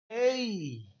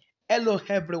Hey, hello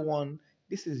everyone.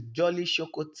 This is Jolly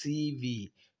Shoko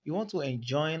TV. You want to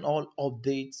enjoy all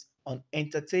updates on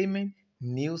entertainment,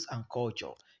 news, and culture.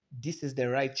 This is the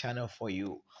right channel for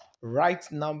you. Right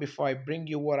now, before I bring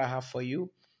you what I have for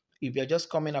you, if you're just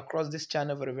coming across this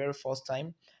channel for the very first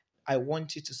time, I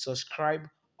want you to subscribe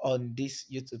on this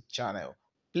YouTube channel.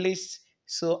 Please,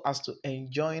 so as to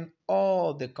enjoy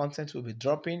all the content we'll be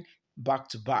dropping back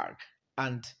to back.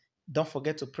 And don't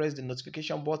forget to press the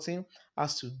notification button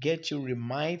as to get you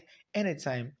remind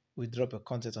anytime we drop a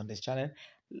content on this channel.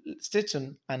 Stay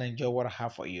tuned and enjoy what I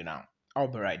have for you now. I'll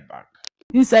be right back.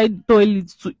 Inside toilet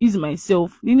to ease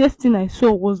myself. The next thing I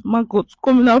saw was maggots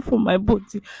coming out from my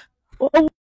body. Oh,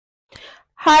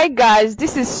 Hi guys,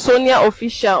 this is Sonia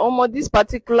Official. This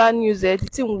particular news it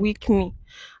didn't weak me.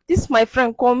 This my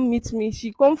friend come meet me.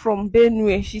 She come from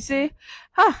Benue. She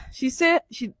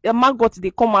a maggot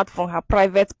they come out from her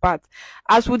private part.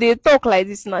 As we they talk like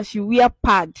this now, she wear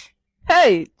pad.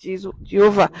 Hey, Jesus,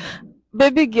 Jehovah,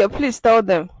 baby girl, please tell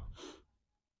them.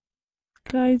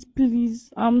 guys,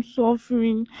 please, I'm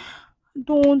suffering. I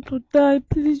don't want to die.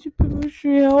 Please, you people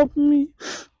should help me.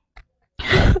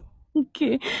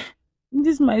 Okay,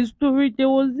 this is my story. There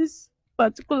was this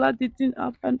particular dating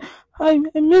app, and I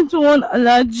met one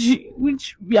allergy,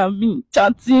 which we have been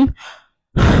chatting.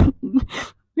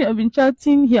 We have been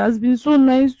chatting. He has been so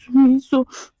nice to me. So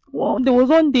there was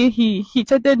one day he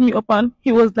chatted me up, and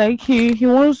he was like he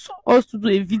wants us to do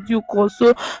a video call.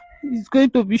 So he's going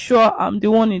to be sure I'm the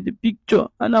one in the picture.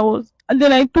 And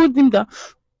then I told him that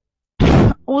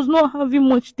I was not having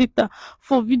much data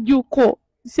for video call.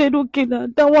 He said okay,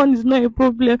 that one is not a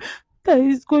problem. That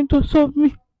is going to solve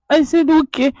me. I said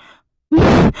okay.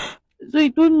 So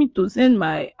he told me to send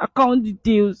my account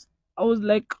details. I was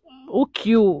like,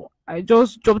 okay, oh. I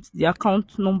just dropped the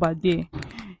account number there.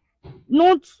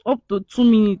 Not up to 2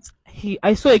 minutes,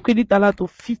 I saw a credit alert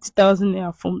of 50,000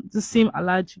 naira from the same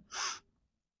allergy.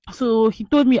 So he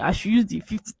told me I should use the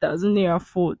 50,000 naira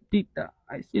for data.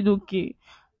 I said okay.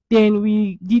 Then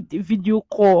we did the video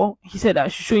call. He said I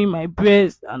should show him my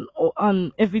breast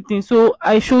and everything. So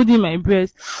I showed him my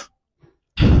breast.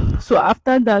 So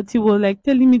after that, he was like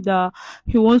telling me that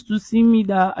he wants to see me,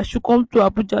 that I should come to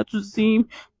Abuja to see him.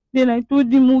 Then I told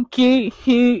him okay.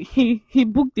 He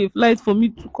booked a flight for me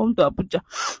to come to Abuja.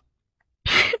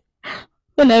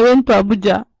 When I went to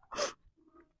Abuja,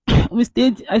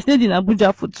 I stayed in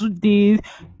Abuja for 2 days.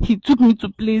 He took me to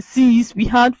places. We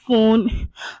had fun.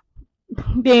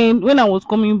 Then when I was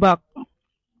coming back,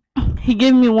 he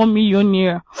gave me 1 million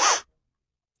naira.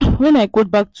 When I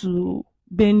got back to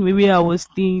Benue where I was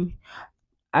staying,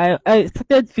 I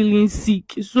started feeling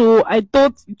sick. So I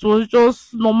thought it was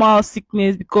just normal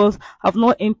sickness because I've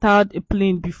not entered a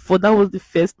plane before. That was the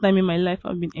first time in my life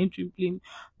I've been entering plane.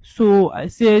 So I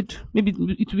said maybe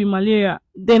it will be malaria.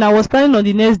 Then I was planning on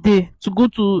the next day to go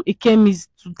to a chemist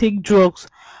to take drugs.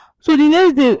 So the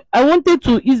next day I wanted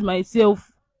to ease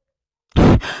myself.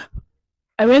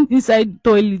 I went inside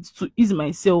toilet to ease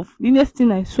myself. The next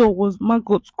thing I saw was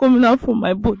maggots coming out from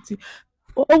my body.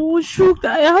 I was shocked.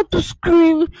 I had to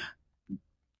scream.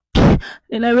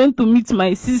 Then I went to meet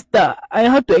my sister. I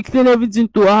had to explain everything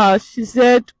to her. She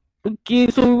said, okay.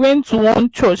 So we went to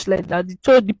one church like that.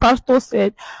 The pastor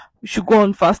said we should go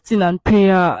on fasting and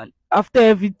prayer. After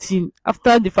everything,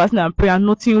 after the fasting and prayer,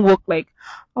 nothing worked. Like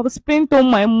I've spent all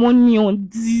my money on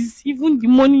this. Even the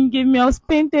money he gave me, I've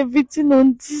spent everything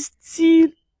on this. Still,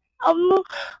 I'm not,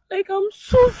 like, I'm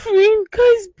suffering.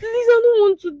 Guys, please, I don't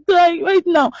want to die right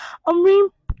now. I'm in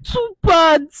too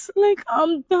bad. Like,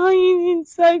 I'm dying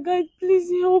inside. Guys,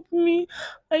 please help me.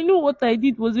 I know what I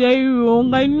did was very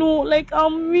wrong. I know, like,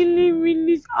 I'm really,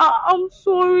 really, I'm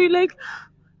sorry. Like,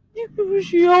 you people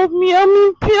should help me. I'm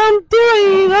in pain. I'm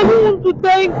dying. I don't want to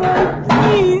die, guys.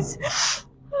 Please.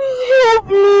 Please help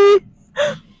me.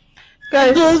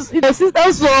 Guys, my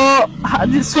sister saw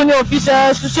this Sony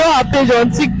Official. She saw her page on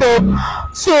TikTok.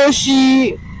 So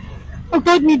she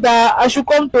told me that I should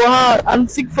come to her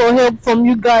and seek for help from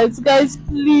you guys. Guys,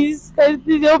 please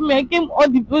help me. I came all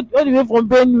the way from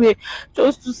Benue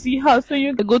just to see her. So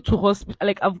you can go to hospital.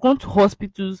 Like, I've gone to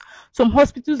hospitals. Some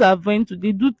hospitals I've went to,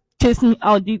 they do chase me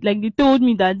out. They told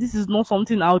me that this is not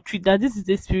something I'll treat, that this is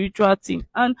a spiritual thing.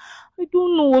 And I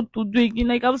don't know what to do again.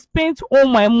 Like, I've spent all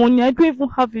my money. I don't even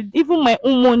have it, even my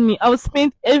own money. I've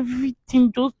spent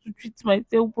everything just to treat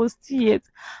myself, but still yet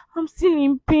I'm still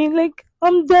in pain. Like,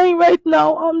 I'm dying right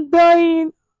now. I'm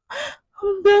dying.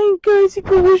 I'm dying, guys. You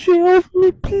people should help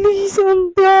me, please.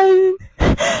 I'm dying.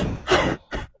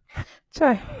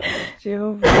 Try,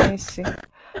 Jehovah mercy.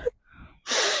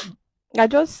 I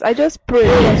just pray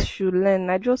girls should learn.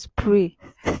 I just pray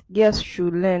girls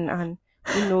should learn and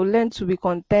learn to be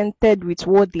contented with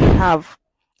what they have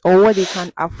or what they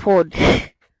can afford.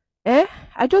 Eh?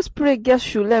 I just pray girls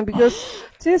should learn because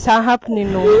things are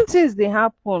happening. No, things they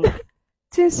happen.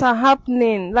 Things are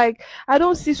happening. Like I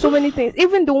don't see so many things.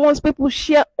 Even the ones people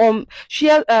share on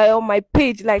my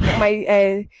page, like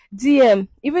my DM.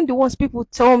 Even the ones people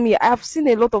tell me, I've seen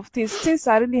a lot of things. Things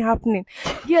are really happening.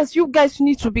 Yes, you guys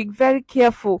need to be very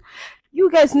careful. You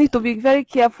guys need to be very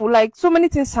careful. Like so many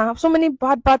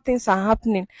bad things are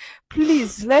happening.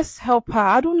 Please, let's help her.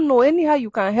 I don't know. Anyhow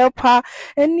you can help her,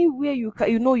 anywhere you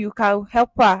can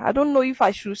help her. I don't know if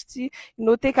I should still,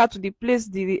 take her to the place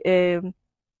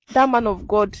that man of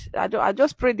God. I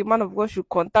just pray the man of God should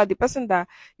contact the person that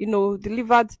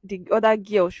delivered the other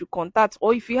girl should contact,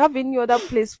 or if you have any other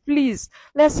place, please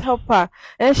let's help her.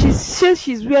 And she says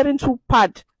she's wearing too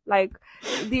pad. Like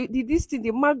the this thing,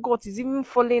 the maggot is even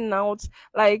falling out.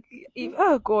 Like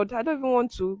oh God, I don't even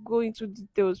want to go into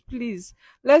details. Please,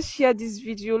 let's share this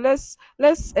video. Let's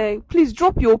please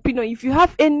drop your opinion. If you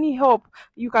have any help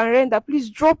you can render, please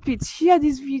drop it. Share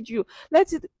this video.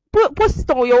 Let it post it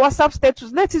on your WhatsApp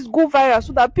status. Let it go viral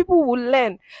so that people will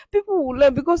learn. People will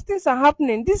learn because things are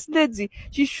happening. This lady,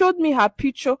 she showed me her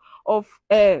picture of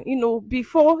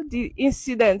before the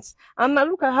incident, and now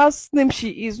look at how slim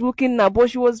she is looking now.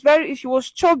 But she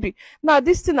was chubby. Now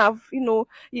this thing have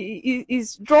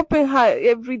is dropping her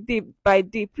every day by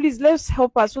day. Please let's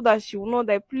help her so that she will know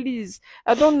that. Please,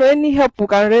 I don't know any help we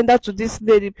can render to this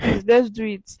lady. Please let's do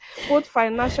it, both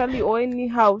financially or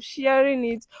anyhow sharing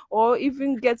it, or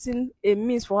even getting a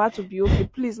means for her to be okay.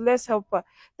 Please let's help her.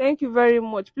 Thank you very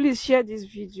much. Please share this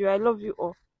video. I love you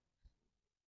all.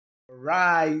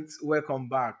 Right, welcome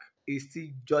back. It's still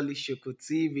Jolly Shoko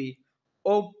TV.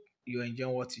 Hope you enjoy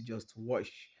what you just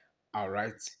watched. All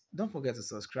right, don't forget to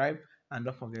subscribe and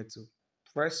don't forget to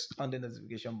press on the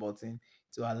notification button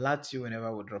to alert you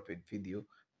whenever we drop a video.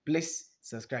 Please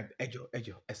subscribe.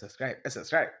 Subscribe,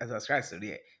 subscribe to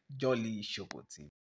the Jolly Shoko TV.